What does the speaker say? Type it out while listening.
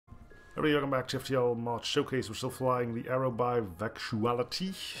Everybody, welcome back to FTL Mod Showcase. We're still flying the Arrow by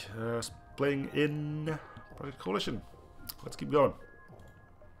Vexuality, playing in Project Coalition. Let's keep going.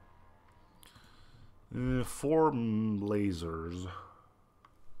 4 lasers.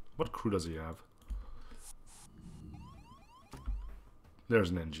 What crew does he have? There's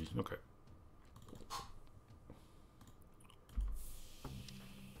an NG. Okay.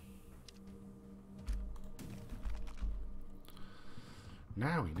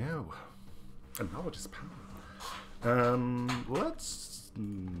 Now we know. And knowledge is power. We'll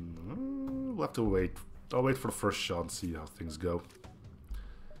have to wait. I'll wait for the first shot and see how things go.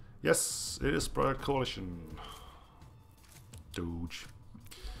 Yes, it is Project Coalition. Doge.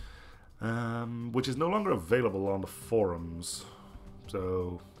 Which is no longer available on the forums.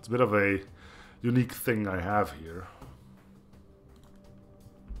 So, it's a bit of a unique thing I have here.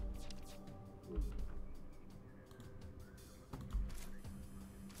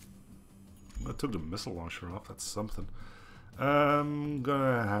 I took the missile launcher off, that's something. I'm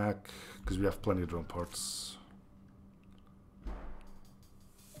gonna hack, because we have plenty of drone parts.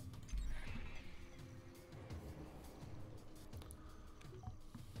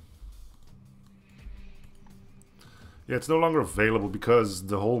 Yeah, it's no longer available because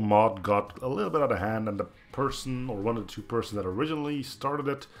the whole mod got a little bit out of hand, and the person, or one of the 2 persons that originally started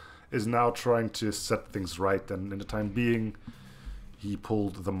it, is now trying to set things right, and in the time being, he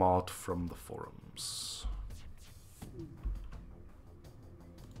pulled the mod from the forums.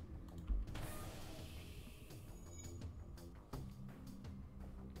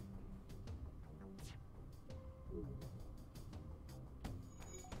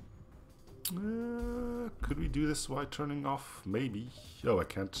 Could we do this while turning off? Maybe. Oh, I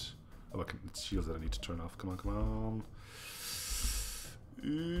can't. Oh, I can. It's shields that I need to turn off. Come on, come on.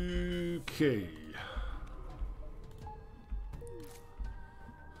 Okay.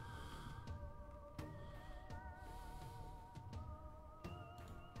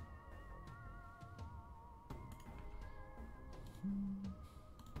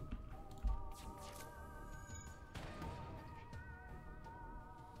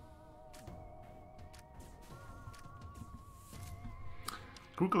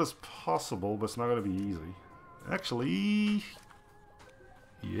 Crucial is possible, but it's not going to be easy. Actually,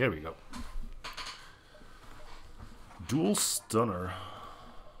 here we go. Dual stunner.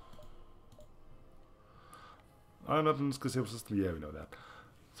 I'm not in this concealed system. Yeah, we know that.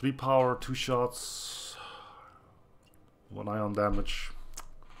 3 power, 2 shots, 1 ion damage.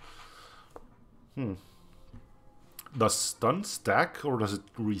 Does stun stack or does it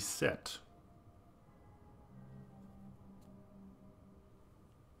reset?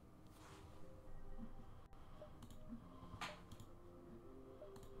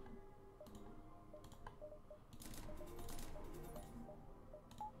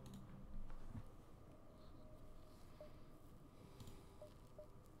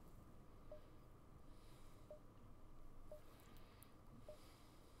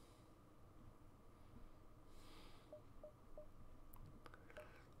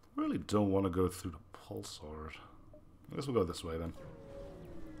 Really don't want to go through the pulsar. I guess we'll go this way then.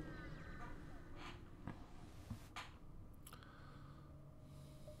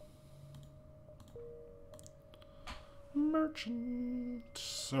 Merchant.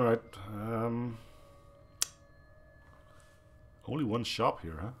 All right. Only 1 shop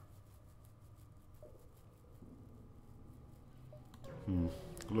here, huh? A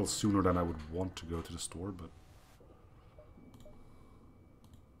little sooner than I would want to go to the store, but.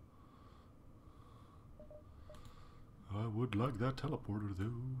 I would like that teleporter,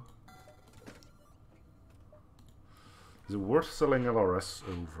 though. Is it worth selling LRS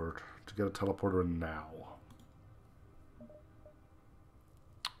over to get a teleporter now?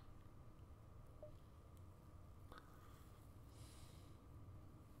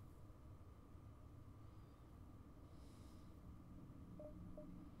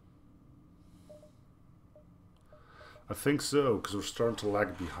 I think so, because we're starting to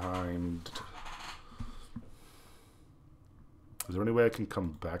lag behind. Is there any way I can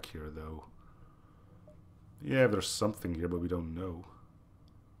come back here, though? Yeah, there's something here, but we don't know.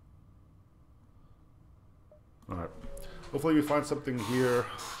 Alright. Hopefully we find something here.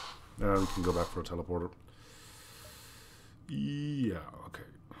 We can go back for a teleporter. Yeah, okay.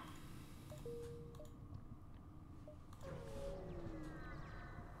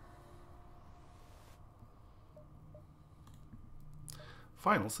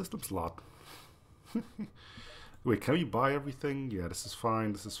 Final system slot. Wait, can we buy everything? Yeah, this is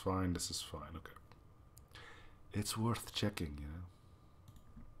fine, this is fine, this is fine. Okay. It's worth checking, you know.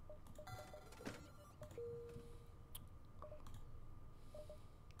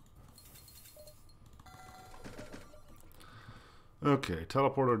 Okay,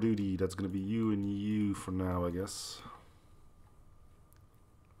 teleporter duty. That's gonna be you and you for now, I guess.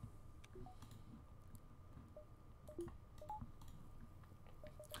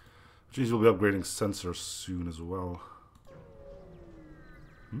 Geez, we'll be upgrading sensors soon as well.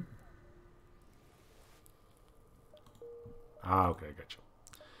 Ah, okay, gotcha.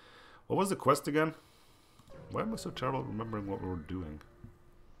 What was the quest again? Why am I so terrible at remembering what we were doing?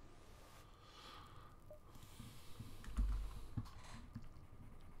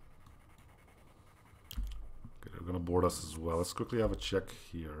 Okay, they're gonna board us as well. Let's quickly have a check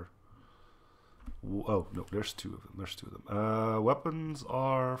here. Oh, no, there's two of them. There's two of them. Weapons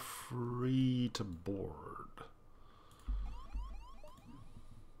are free to board.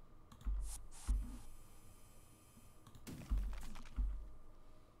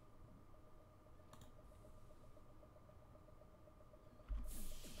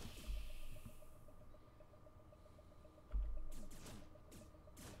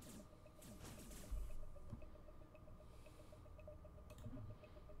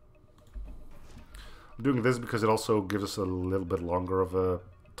 I'm doing this because it also gives us a little bit longer of a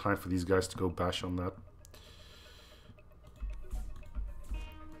time for these guys to go bash on that.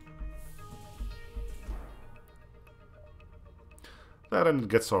 That and it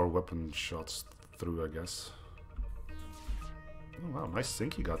gets our weapon shots through, I guess. Oh wow, nice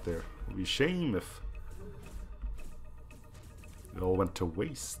sink he got there. It would be a shame if it all went to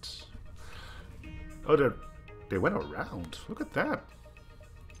waste. Oh, they went around. Look at that.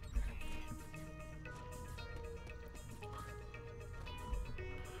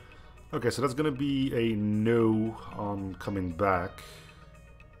 Okay, so that's gonna be a no on coming back.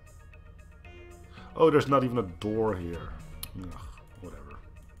 Oh, there's not even a door here. Ugh, whatever.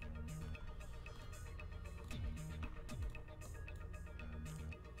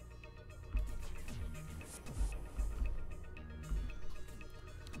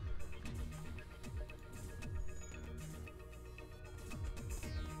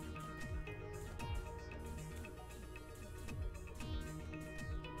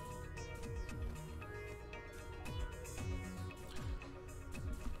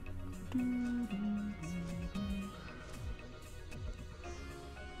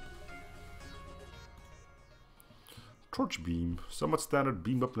 Torch beam. Somewhat standard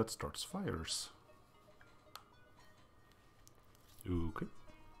beam up that starts fires. Okay.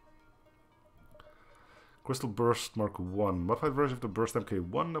 Crystal Burst Mark 1. Modified version of the Burst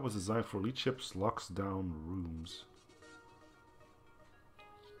MK1 that was designed for elite ships locks down rooms.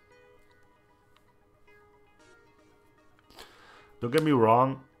 Don't get me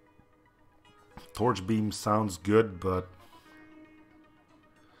wrong. Torch beam sounds good, but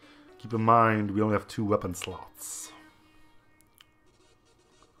keep in mind we only have 2 weapon slots.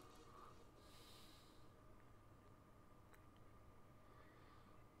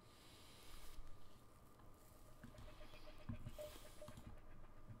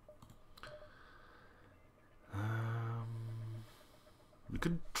 We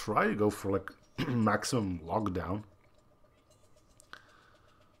could try to go for like maximum lockdown.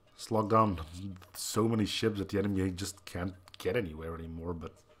 Just lock down so many ships that the enemy just can't get anywhere anymore,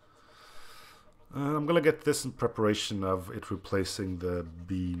 but I'm gonna get this in preparation of it replacing the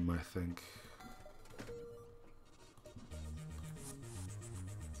beam, I think.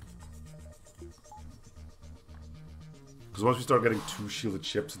 Because once we start getting 2 shielded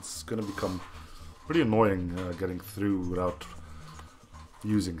ships, it's gonna become pretty annoying getting through without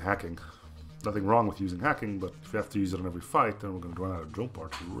using hacking. Nothing wrong with using hacking, but if you have to use it on every fight, then we're going to run out of drone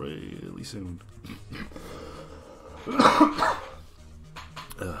parts really soon.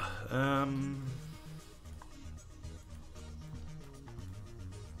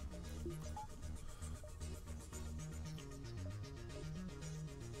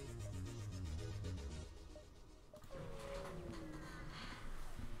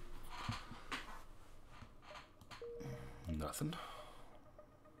 Nothing.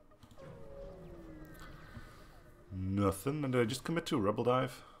 Nothing. And did I just commit to a rebel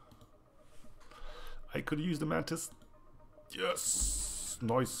dive? I could use the mantis. Yes!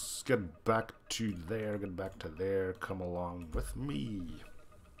 Nice. Get back to there. Get back to there. Come along with me.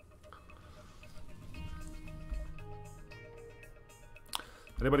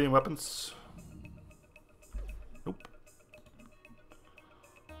 Anybody in weapons? Nope.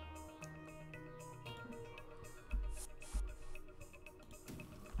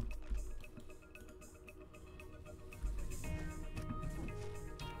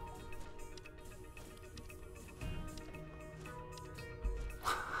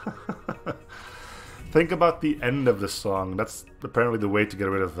 Think about the end of the song. That's apparently the way to get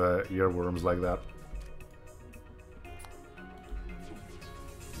rid of earworms like that.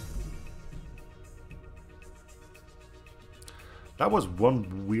 That was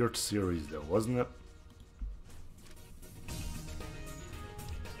one weird series though, wasn't it?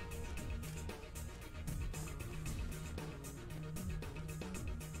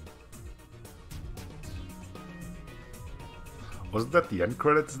 Wasn't that the end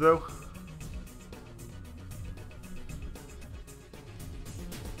credits though?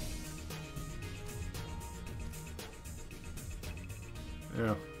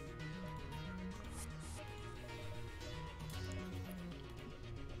 Yeah.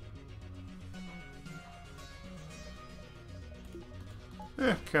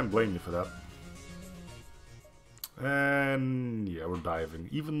 Can't blame you for that. And yeah, we're diving.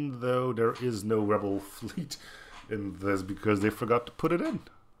 Even though there is no rebel fleet in this because they forgot to put it in.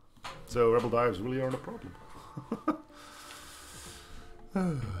 So rebel dives really aren't a problem.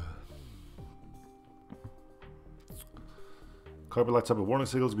 Carbon lights up with warning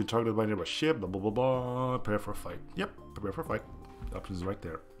signals, be targeted by a nearby ship, blah blah blah blah. Prepare for a fight. Yep, prepare for a fight. The option is right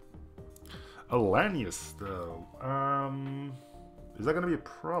there. Alanius though. Is that gonna be a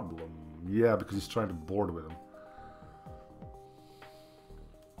problem? Yeah, because he's trying to board with him.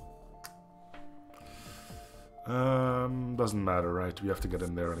 Doesn't matter, right? We have to get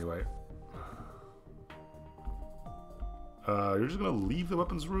in there anyway. You're just gonna leave the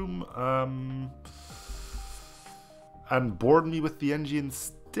weapons room, and board me with the NG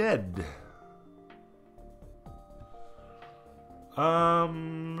instead.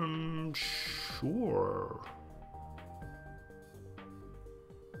 Sure.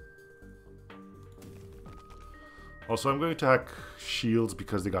 Also, I'm going to hack shields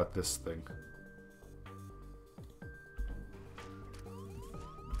because they got this thing.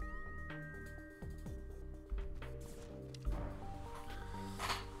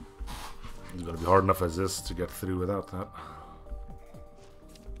 It's gonna be hard enough as this to get through without that.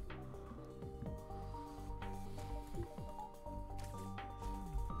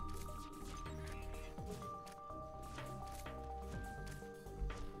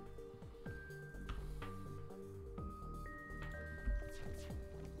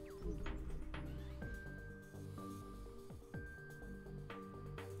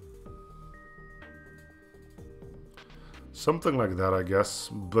 Something like that, I guess,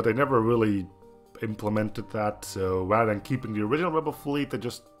 but they never really implemented that, so rather than keeping the original Rebel fleet, they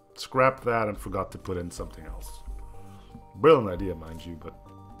just scrapped that and forgot to put in something else. Brilliant idea, mind you, but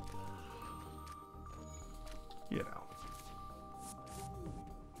you know.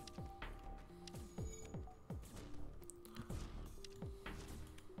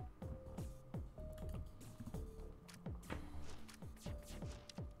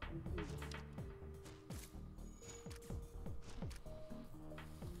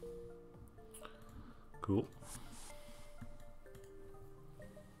 Cool.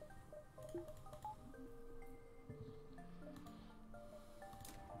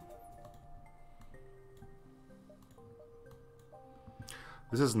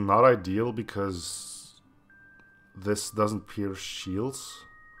 This is not ideal because this doesn't pierce shields.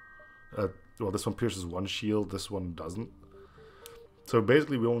 Well, this one pierces one shield, this one doesn't. So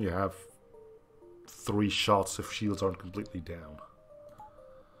basically we only have 3 shots if shields aren't completely down.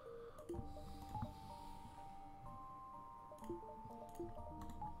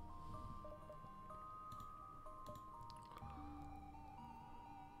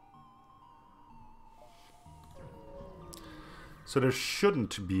 So there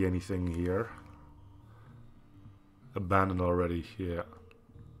shouldn't be anything here. Abandoned already, yeah.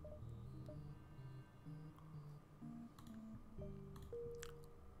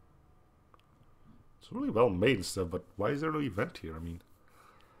 It's really well made and stuff, but why is there no event here? I mean,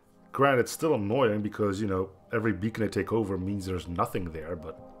 granted, it's still annoying because, you know, every beacon I take over means there's nothing there,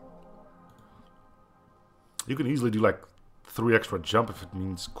 but you can easily do like 3 extra jump if it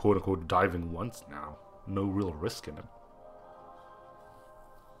means quote-unquote diving once now. No real risk in it.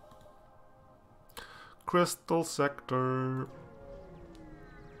 Crystal sector.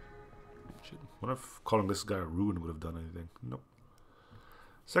 Shit. What if calling this guy a ruin would have done anything? Nope.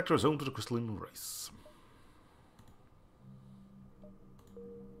 Sector is home to the crystalline race.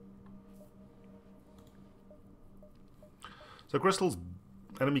 So crystals,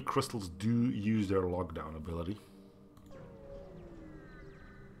 enemy crystals do use their lockdown ability.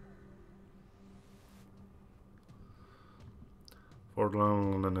 For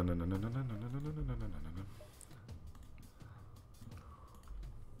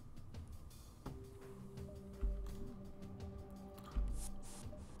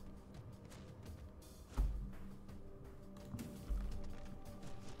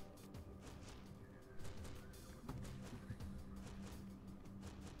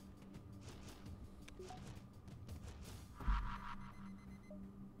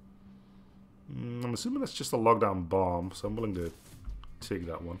assuming that's just a lockdown bomb, so I'm willing to take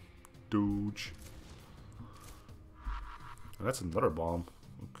that one. Dooge. And that's another bomb.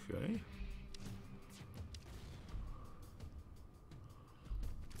 Okay.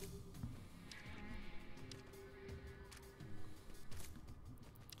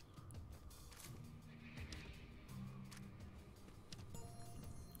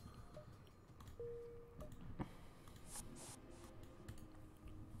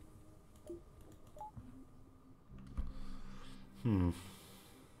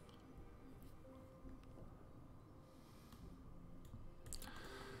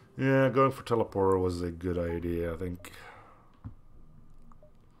 Yeah, going for teleporter was a good idea, I think.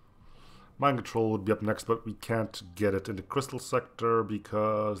 Mind control would be up next, but we can't get it in the crystal sector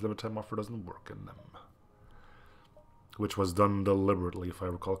because limited time offer doesn't work in them. Which was done deliberately, if I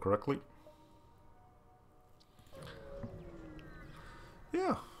recall correctly.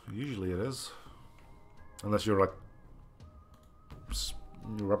 Yeah, usually it is. Unless you're like...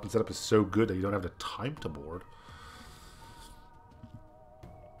 your weapon setup is so good that you don't have the time to board.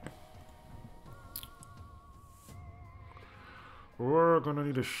 We're gonna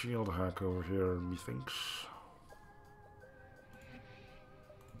need a shield hack over here, methinks.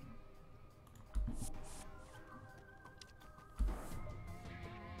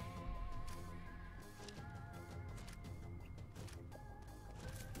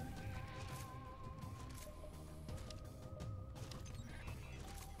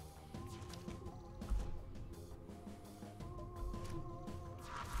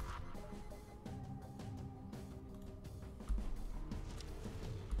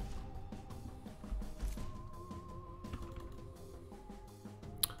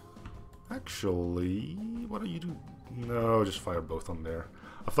 Actually, what do you do? No, just fire both on there.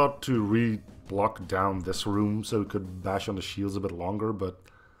 I thought to re-block down this room so we could bash on the shields a bit longer, but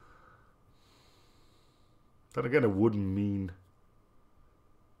then again, it wouldn't mean...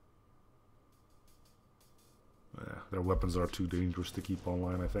 yeah, their weapons are too dangerous to keep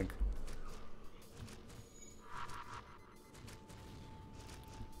online, I think.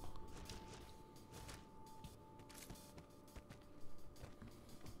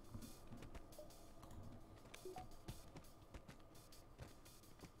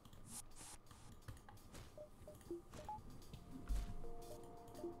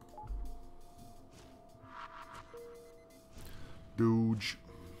 Dooge.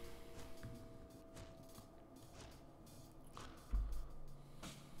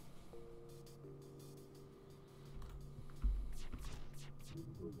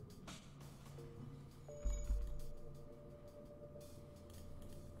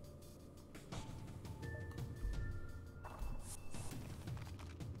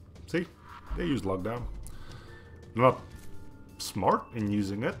 See? They use lockdown. They're not smart in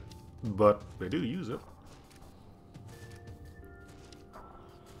using it, but they do use it.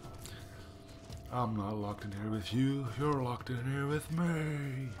 I'm not locked in here with you, you're locked in here with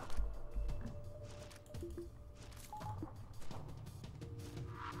me.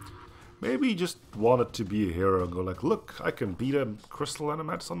 Maybe he just wanted to be a hero and go like, look, I can beat a crystal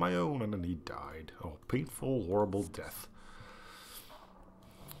animats on my own, and then he died. Oh, painful, horrible death.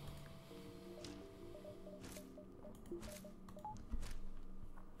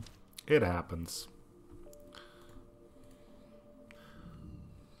 It happens.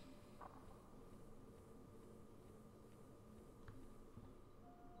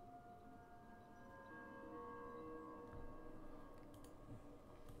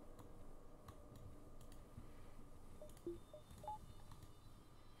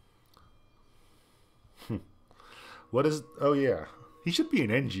 What is... oh yeah. He should be an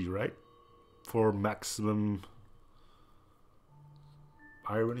NG, right? For maximum...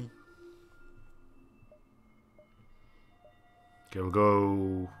 irony. Okay, we'll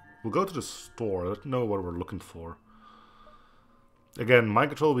go to the store. Let's know what we're looking for. Again, mind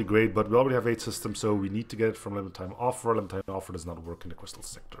control will be great, but we already have 8 systems, so we need to get it from limited time offer. Limited time offer does not work in the crystal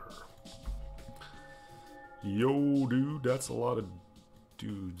sector. Yo, dude, that's a lot of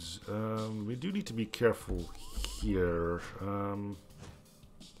dudes. We do need to be careful here.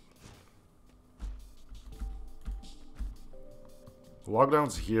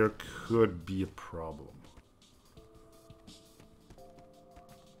 Lockdowns here could be a problem.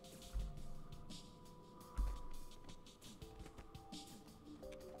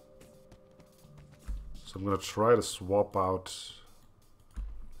 So I'm going to try to swap out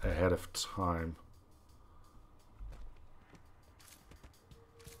ahead of time.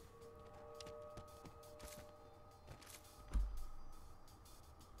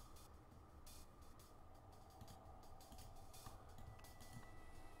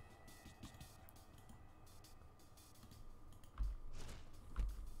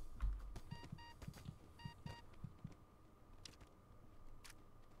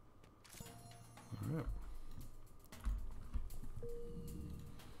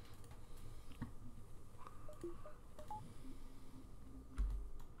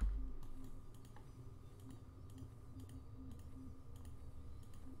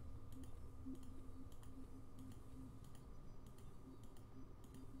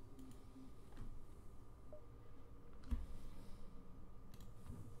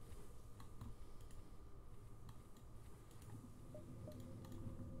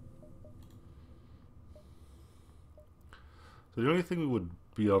 So the only thing we would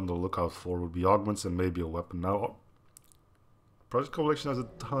be on the lookout for would be augments and maybe a weapon. Now, Project Coalition has a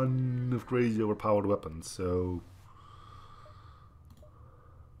ton of crazy overpowered weapons, so...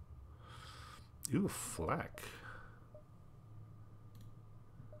 Ooh, flak.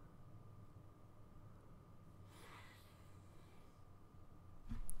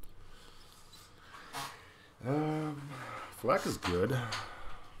 Flak is good.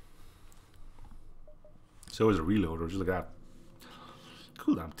 So is a reloader. Just look at that.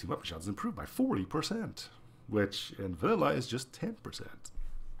 Cooldown team weapon shots improved by 40%, which in vanilla is just 10%. So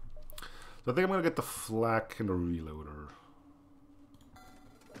I think I'm gonna get the flak and the reloader.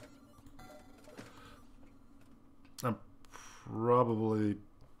 I'm probably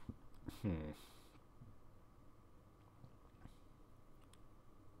I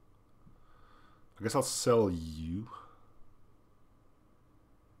guess I'll sell you.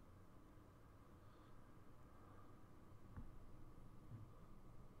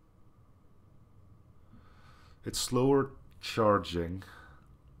 It's slower charging.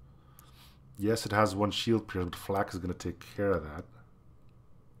 Yes, it has one shield pierce, but flak is going to take care of that.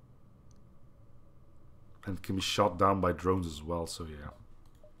 And it can be shot down by drones as well, so yeah.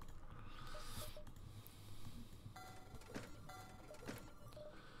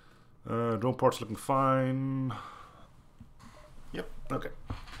 Drone parts looking fine. Yep, okay.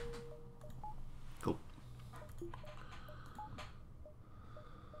 Cool.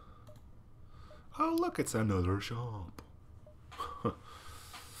 Oh, look, it's another shop.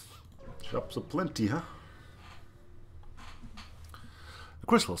 Shops aplenty, huh? The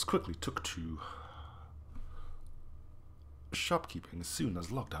crystals quickly took to shopkeeping as soon as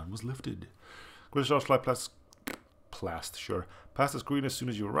lockdown was lifted. Crystals fly past, sure. Past the screen as soon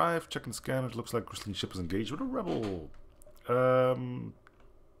as you arrive. Checking the scanner. It looks like crystalline ship is engaged with a rebel. I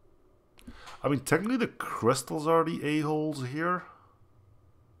mean, technically the crystals are the a-holes here.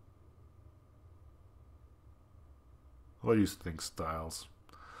 What do you think, Styles?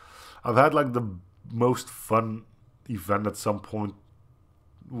 I've had like the most fun event at some point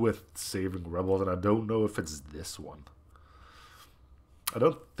with saving rebels, and I don't know if it's this one. I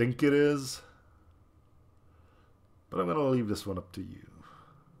don't think it is, but I'm gonna leave this one up to you.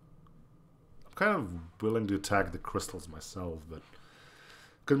 I'm kind of willing to attack the crystals myself, but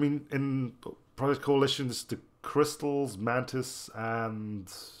because I mean, in Project Coalition, it's the crystals, mantis,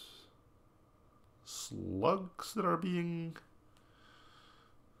 and slugs that are being...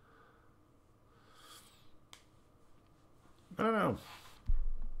 I don't know.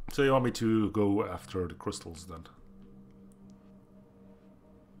 So you want me to go after the crystals then?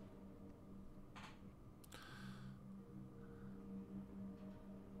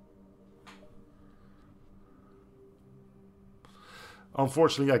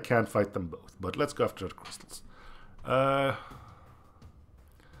 Unfortunately, I can't fight them both, but let's go after the crystals.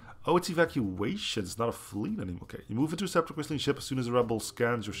 Oh, it's evacuation. It's not a fleet anymore. Okay, you move into a separate crystalline ship. As soon as a rebel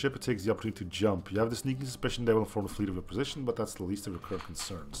scans your ship, it takes the opportunity to jump. You have the sneaking suspicion they will inform the fleet of your position, but that's the least of your current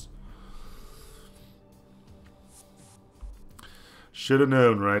concerns. Should have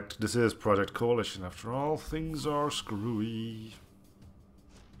known, right? This is Project Coalition. After all, things are screwy.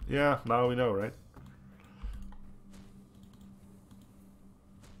 Yeah, now we know, right?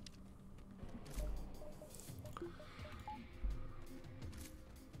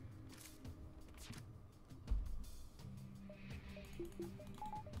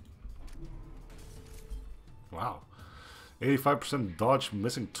 Wow. 85% dodge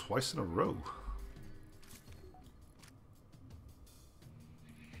missing twice in a row.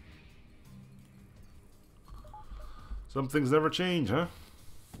 Some things never change, huh?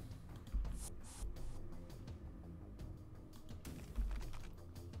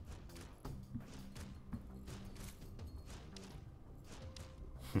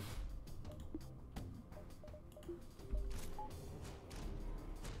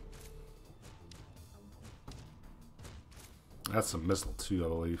 That's a missile too, I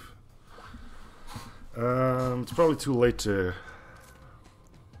believe. It's probably too late to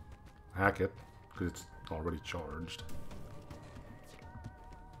hack it because it's already charged.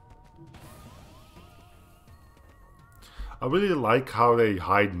 I really like how they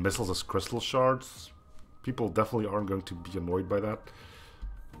hide missiles as crystal shards. People definitely aren't going to be annoyed by that.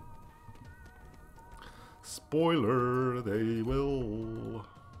 Spoiler, they will.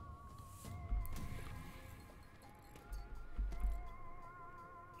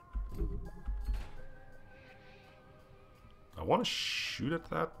 I want to shoot at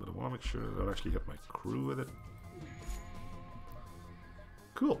that, but I want to make sure I don't actually hit my crew with it.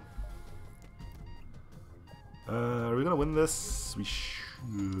 Cool. Are we going to win this? We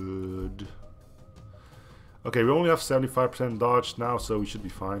should. Okay, we only have 75% dodge now, so we should be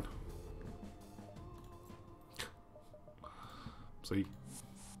fine. See?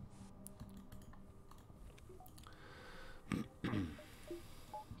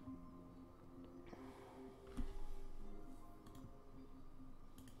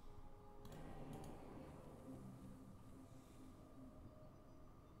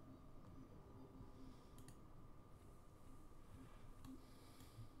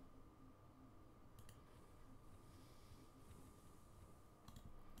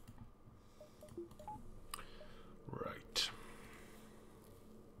 Right.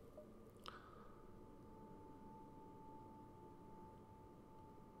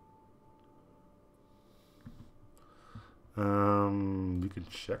 We can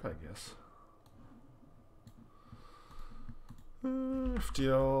check, I guess.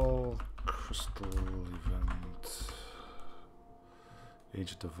 FTL crystal event.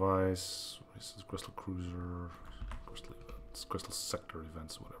 Agent device. This is crystal cruiser. Crystal events. Crystal sector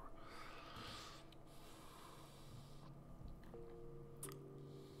events. Whatever.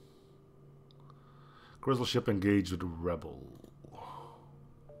 Crystal ship engaged with a rebel.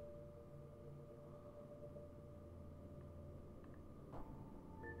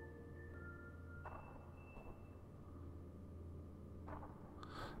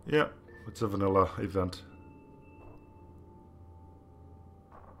 Yeah, it's a vanilla event.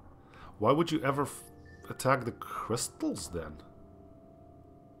 Why would you ever attack the crystals then?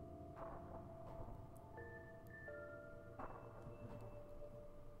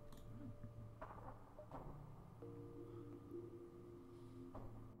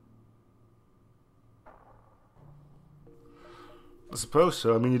 I suppose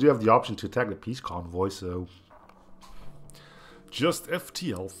so. I mean, you do have the option to attack the peace convoy, so... Just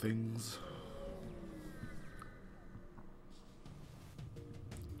FTL things.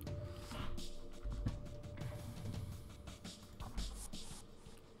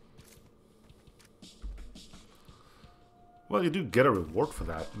 Well, you do get a reward for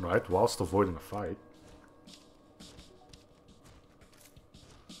that, right? Whilst avoiding a fight.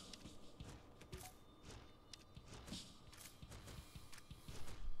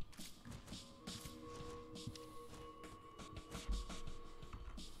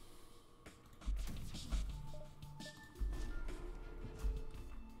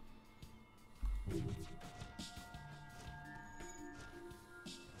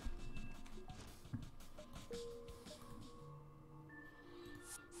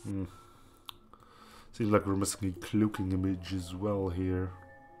 Seems like we're missing a cloaking image as well here.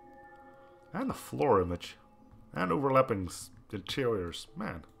 And a floor image. And overlapping interiors.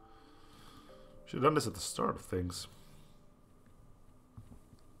 Man. Should have done this at the start of things.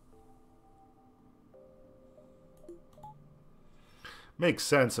 Makes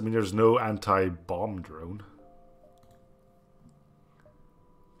sense. I mean, there's no anti-bomb drone.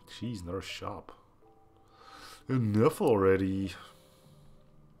 Jeez, another shop. Enough already.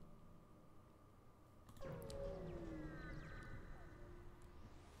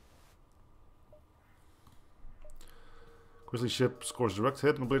 Grizzly ship scores direct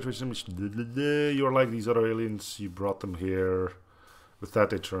hit and obliteration image. You're like these other aliens. You brought them here. With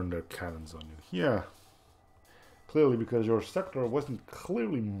that, they turned their cannons on you. Yeah. Clearly, because your sector wasn't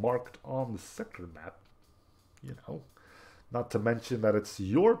clearly marked on the sector map. You know. Not to mention that it's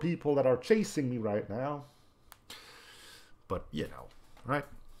your people that are chasing me right now. But, you know. Right?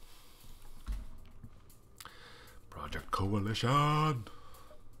 Project Coalition.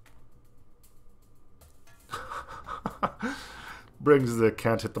 Brings the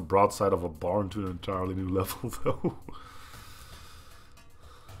can't hit the broadside of a barn to an entirely new level, though.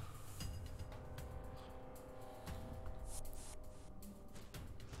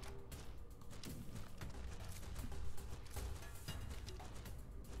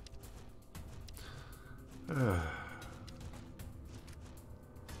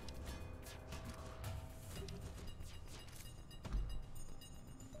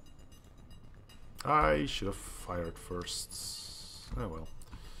 I should have fired first. Oh well.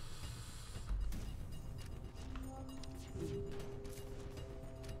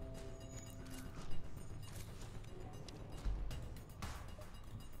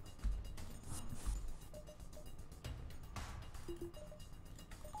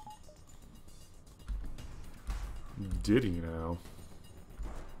 Did he now?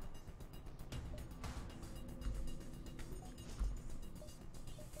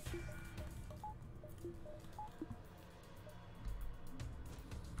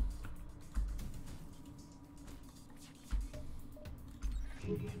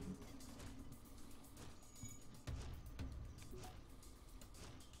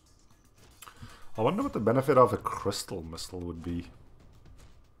 I wonder what the benefit of a crystal missile would be.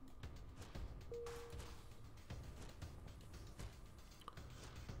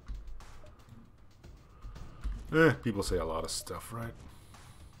 People say a lot of stuff, right?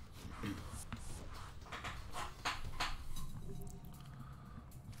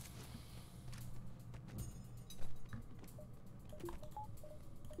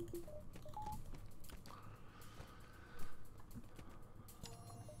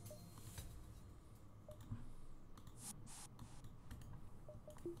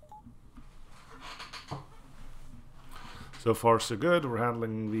 So far, so good. We're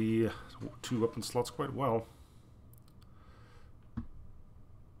handling the 2 weapon slots quite well.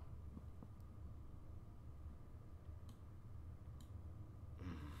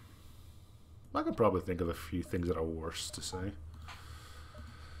 I could probably think of a few things that are worse to say. It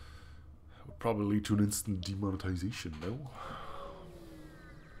would probably lead to an instant demonetization, though.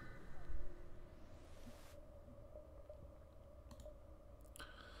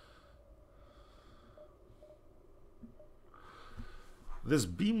 This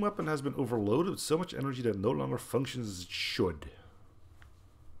beam weapon has been overloaded with so much energy that it no longer functions as it should.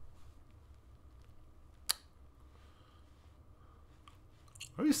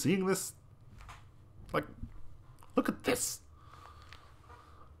 Are you seeing this? Like, look at this.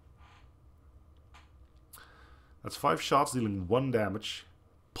 That's 5 shots dealing 1 damage,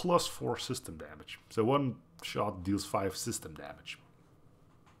 plus 4 system damage. So 1 shot deals 5 system damage.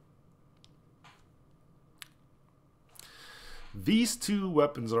 These 2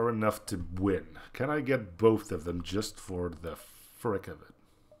 weapons are enough to win. Can I get both of them just for the frick of it?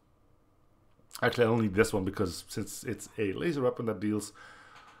 Actually, I only need this one because since it's a laser weapon that deals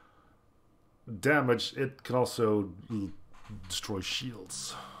damage, it can also destroy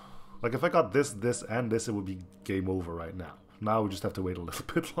shields. Like if I got this, and this, it would be game over right now. Now we just have to wait a little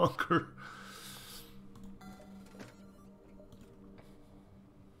bit longer.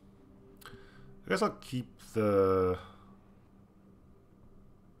 I guess I'll keep the...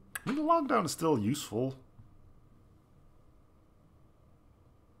 I mean, the lockdown is still useful.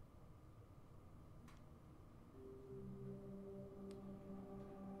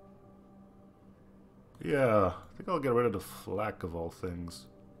 Yeah, I think I'll get rid of the flak of all things.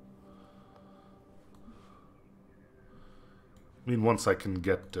 I mean, once I can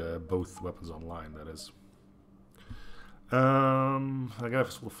get both weapons online, that is. I got a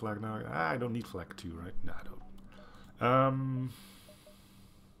full flag now. I don't need flag 2, right? No, I don't.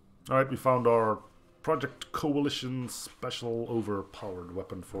 Alright, we found our Project Coalition special overpowered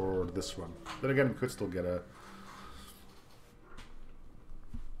weapon for this one. Then again, we could still get an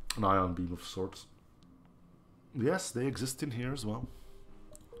ion beam of sorts. Yes, they exist in here as well.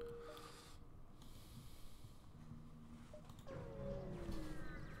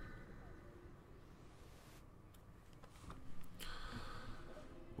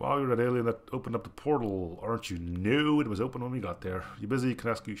 Wow, you're that alien that opened up the portal, aren't you? No, it was open when we got there. You busy? Can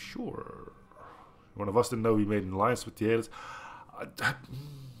I ask you? Sure. One of us didn't know we made an alliance with the aliens.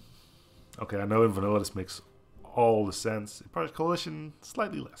 Okay, I know in vanilla this makes all the sense. In Project Coalition,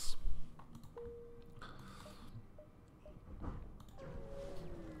 slightly less.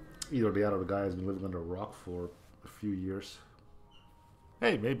 Either the other guy has been living under a rock for a few years.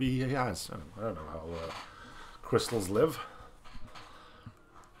 Hey, maybe he has. I don't know how crystals live.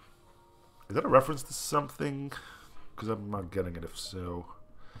 Is that a reference to something? Because I'm not getting it if so.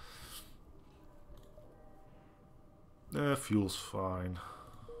 Fuel's fine.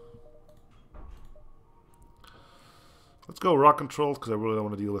 Let's go rock controlled because I really don't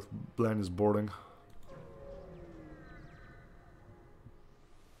want to deal with Blanya's boarding.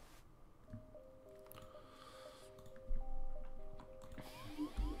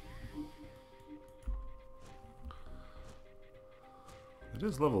 It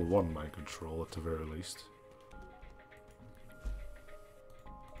is level 1 mind control at the very least.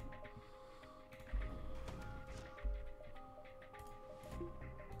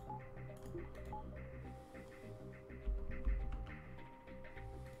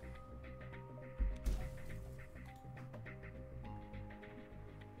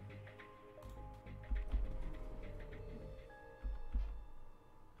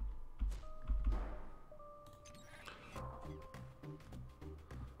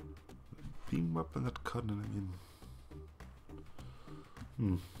 Beam weapon that cut an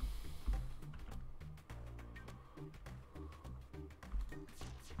enemy.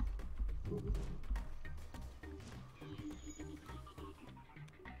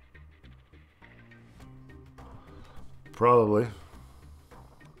 Probably.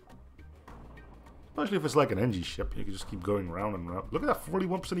 Especially if it's like an NG ship, you can just keep going round and round. Look at that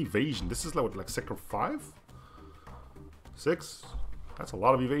 41% evasion. This is like, what, like sector 5? 6? That's a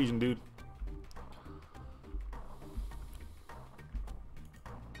lot of evasion, dude.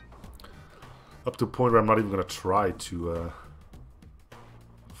 Up to a point where I'm not even going to try to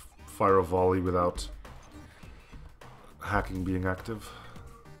fire a volley without hacking being active.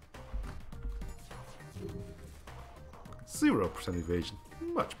 0% evasion.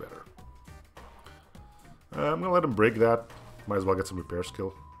 Much better. I'm going to let him break that. Might as well get some repair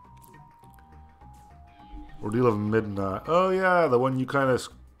skill. Ordeal of Midnight. Oh yeah, the one you kind of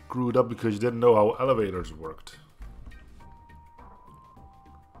screwed up because you didn't know how elevators worked.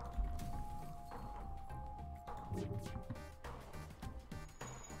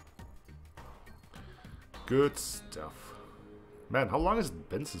 Good stuff. Man, how long has it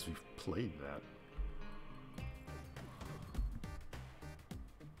been since we've played that?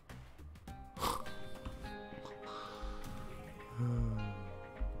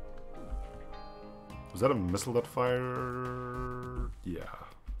 Was that a missile that fired? Yeah.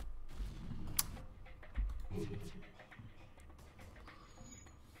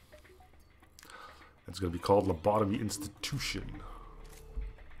 It's going to be called Lobotomy Institution.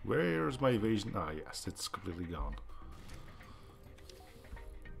 Where's my evasion? Ah, yes, it's completely gone.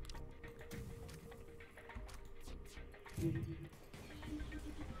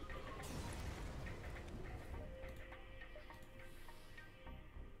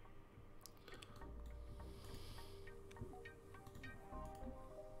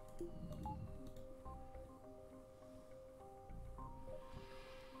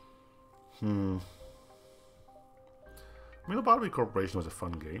 I mean, Lobotomy Corporation was a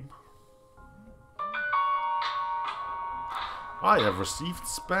fun game. I have received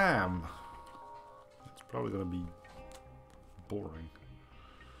spam. It's probably going to be boring.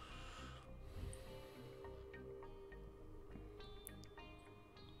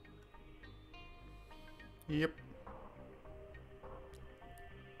 Yep.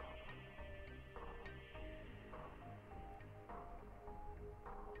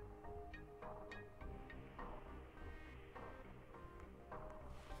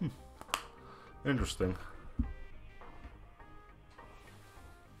 Interesting.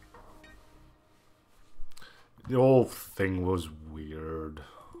 The whole thing was weird.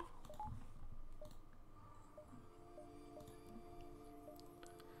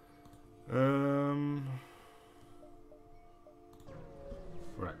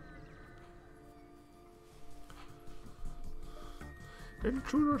 Right.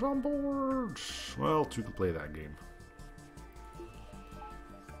 Intruders on board. Well, two can play that game.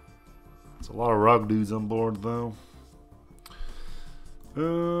 It's a lot of rug dudes on board, though.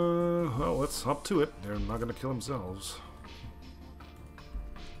 Well, let's hop to it. They're not gonna kill themselves.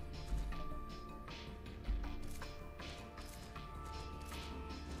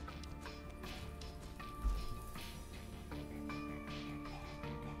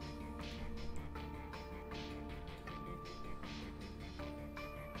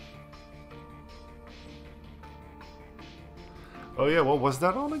 Oh yeah, what was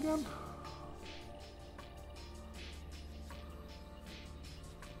that on again?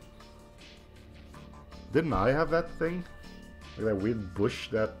 Didn't I have that thing? Like that weird bush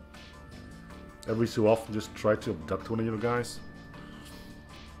that every so often just tried to abduct one of you guys?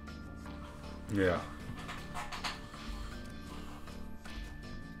 Yeah.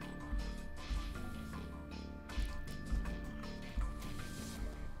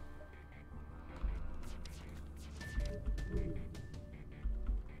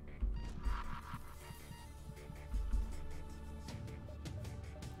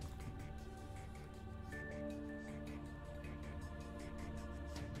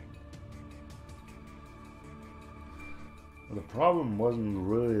 The problem wasn't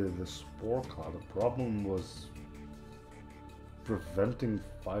really the spore cloud. The problem was preventing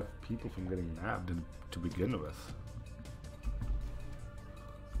 5 people from getting nabbed to begin with.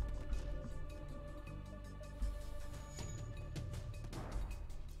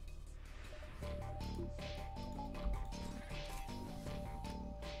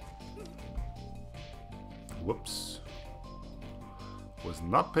 Whoops. Was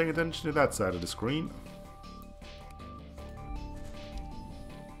not paying attention to that side of the screen.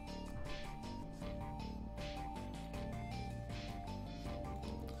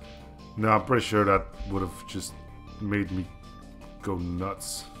 No, I'm pretty sure that would have just made me go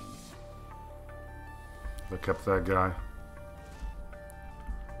nuts. I kept that guy.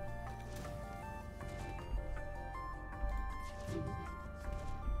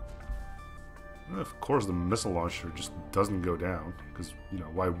 And of course the missile launcher just doesn't go down, because, you know,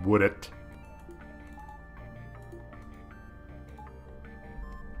 why would it?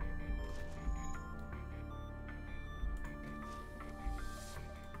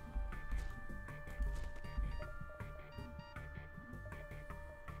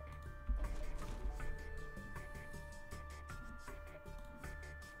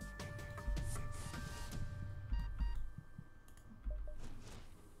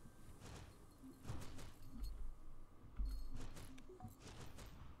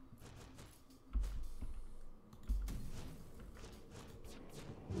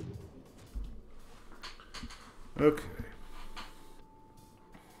 Okay.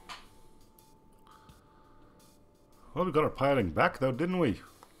 Well, we got our piloting back though, didn't we?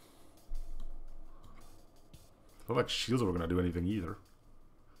 Not like shields were going to do anything either.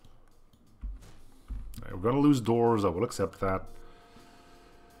 Right, we're going to lose doors. I will accept that.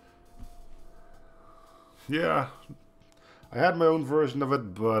 Yeah, I had my own version of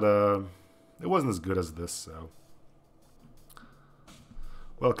it, but it wasn't as good as this, so.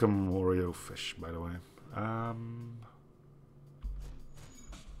 Welcome, Oreo Fish, by the way.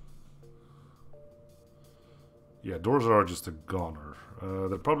 Yeah, doors are just a goner.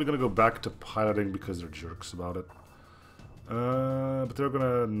 They're probably going to go back to piloting because they're jerks about it. But they're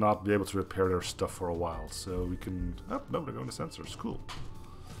going to not be able to repair their stuff for a while, so we can... Oh, no, they're going to sensors. Cool.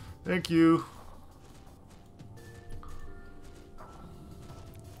 Thank you.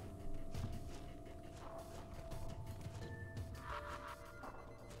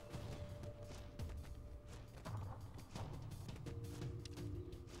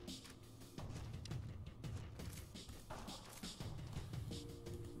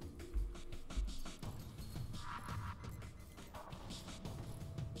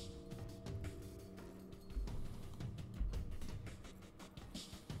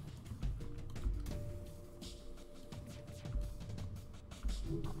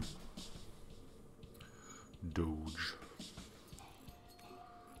 Doge.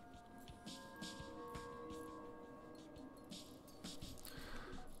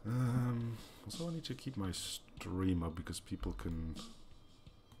 Also I need to keep my stream up because people can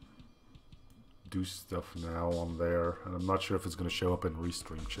do stuff now on there, and I'm not sure if it's going to show up in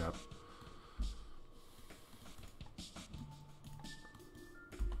restream chat.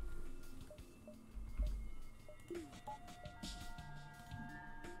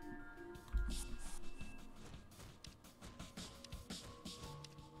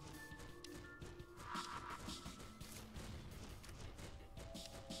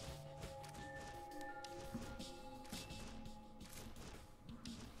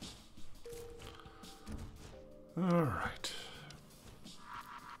 Alright.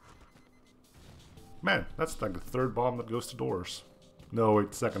 Man, that's like the third bomb that goes to doors. No,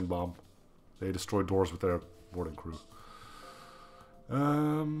 wait, second bomb. They destroy doors with their boarding crew.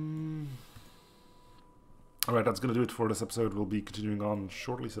 Alright, that's going to do it for this episode. We'll be continuing on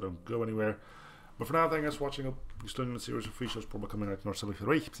shortly, so don't go anywhere. But for now, thank you guys for watching. Hope you're still in the series of free shows probably coming out in our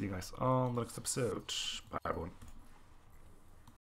 73. See you guys on the next episode. Bye, everyone.